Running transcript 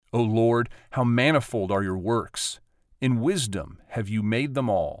O Lord, how manifold are your works! In wisdom have you made them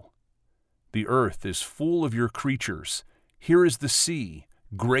all. The earth is full of your creatures. Here is the sea,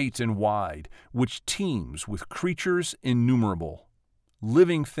 great and wide, which teems with creatures innumerable,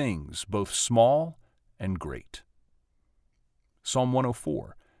 living things both small and great. Psalm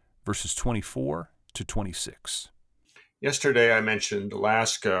 104, verses 24 to 26. Yesterday I mentioned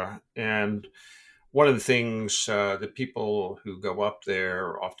Alaska, and one of the things that people who go up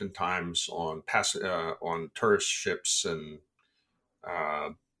there, oftentimes on tourist ships, and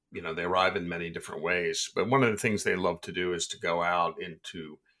they arrive in many different ways. But one of the things they love to do is to go out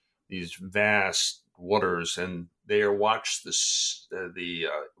into these vast waters, and they watch the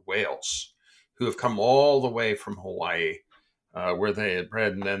whales who have come all the way from Hawaii, where they had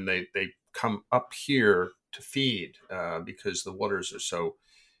bred, and then they come up here to feed because the waters are so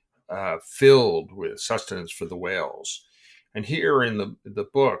filled with sustenance for the whales. And here in the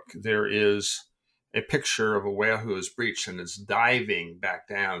book, there is a picture of a whale who is breached and is diving back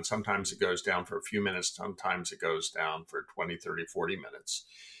down. Sometimes it goes down for a few minutes. Sometimes it goes down for 20, 30, 40 minutes.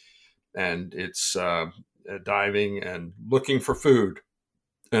 And it's diving and looking for food.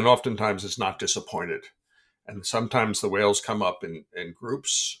 And oftentimes it's not disappointed. And sometimes the whales come up in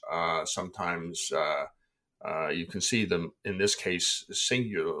groups. Sometimes you can see them, in this case,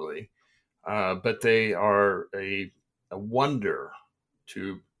 singularly. But they are a wonder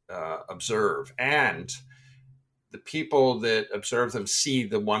to observe, and the people that observe them see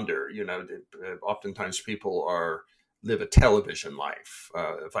the wonder. Oftentimes people live a television life,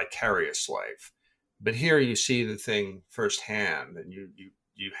 a vicarious life, but here you see the thing firsthand, and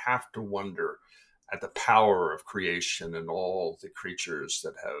you have to wonder at the power of creation and all the creatures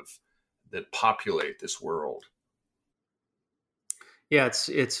that populate this world. Yeah,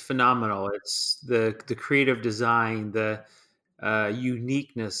 it's phenomenal. It's the creative design, the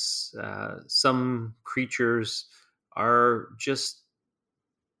uniqueness. Some creatures are just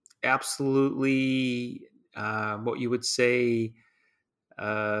absolutely what you would say.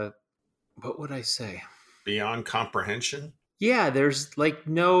 What would I say? Beyond comprehension. Yeah, there's like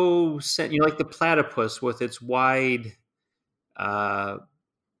no sense. Like the platypus with its wide. I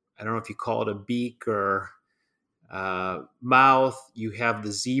don't know if you call it a beak or mouth. You have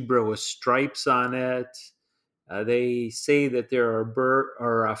the zebra with stripes on it. They say that there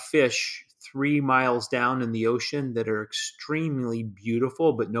are fish 3 miles down in the ocean that are extremely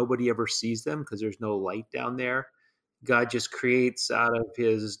beautiful, but nobody ever sees them because there's no light down there. God just creates out of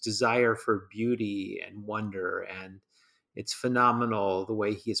his desire for beauty and wonder, and it's phenomenal the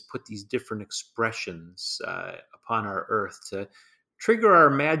way he has put these different expressions upon our earth to trigger our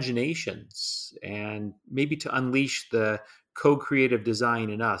imaginations and maybe to unleash the co-creative design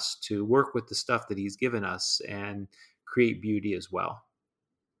in us to work with the stuff that he's given us and create beauty as well.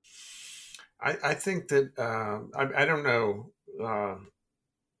 I think that I don't know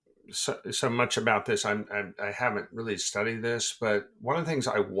so much about this. I haven't really studied this, but one of the things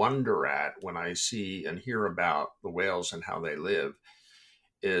I wonder at when I see and hear about the whales and how they live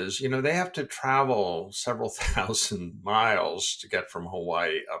is, they have to travel several thousand miles to get from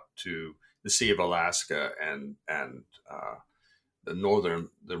Hawaii up to the Sea of Alaska and the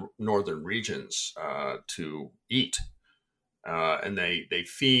northern regions to eat, and they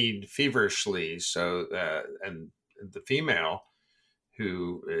feed feverishly. So and the female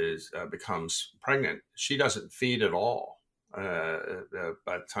who becomes pregnant, she doesn't feed at all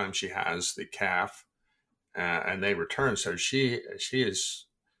by the time she has the calf, and they return. So she is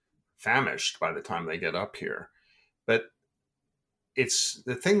famished by the time they get up here. But it's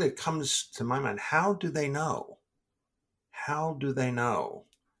the thing that comes to my mind: how do they know? How do they know?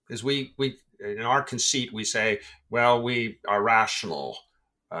 Because we in our conceit we say, well, we are rational.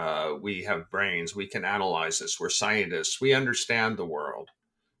 We have brains. We can analyze this. We're scientists. We understand the world.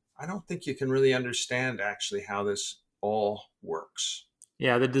 I don't think you can really understand actually how this all works.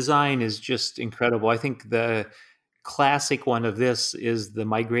 Yeah, the design is just incredible. I think the classic one of this is the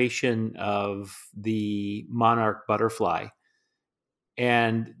migration of the monarch butterfly.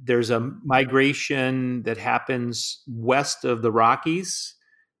 And there's a migration that happens west of the Rockies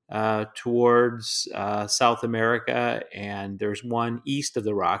towards South America, and there's one east of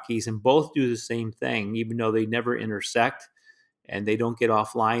the Rockies, and both do the same thing, even though they never intersect and they don't get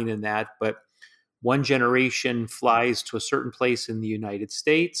offline in that. But one generation flies to a certain place in the United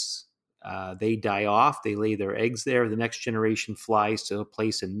States. They die off. They lay their eggs there. The next generation flies to a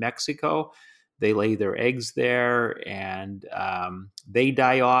place in Mexico. They lay their eggs there, and they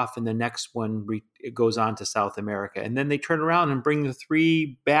die off, and the next one goes on to South America. And then they turn around and bring the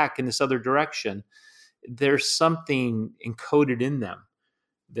three back in this other direction. There's something encoded in them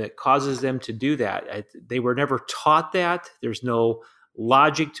that causes them to do that. They were never taught that. There's no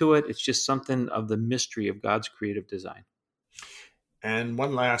logic to it. It's just something of the mystery of God's creative design. And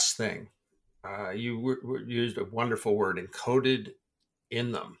one last thing. You used a wonderful word, encoded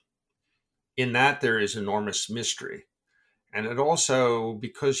in them. In that, there is enormous mystery. And it also,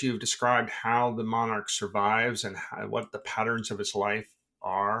 because you've described how the monarch survives and what the patterns of his life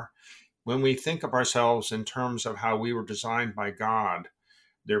are, when we think of ourselves in terms of how we were designed by God,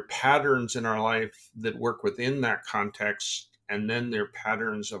 there are patterns in our life that work within that context, and then there are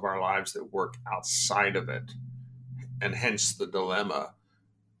patterns of our lives that work outside of it. And hence the dilemma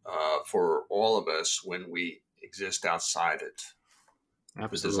for all of us when we exist outside it.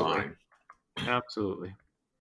 Absolutely. The design. Absolutely.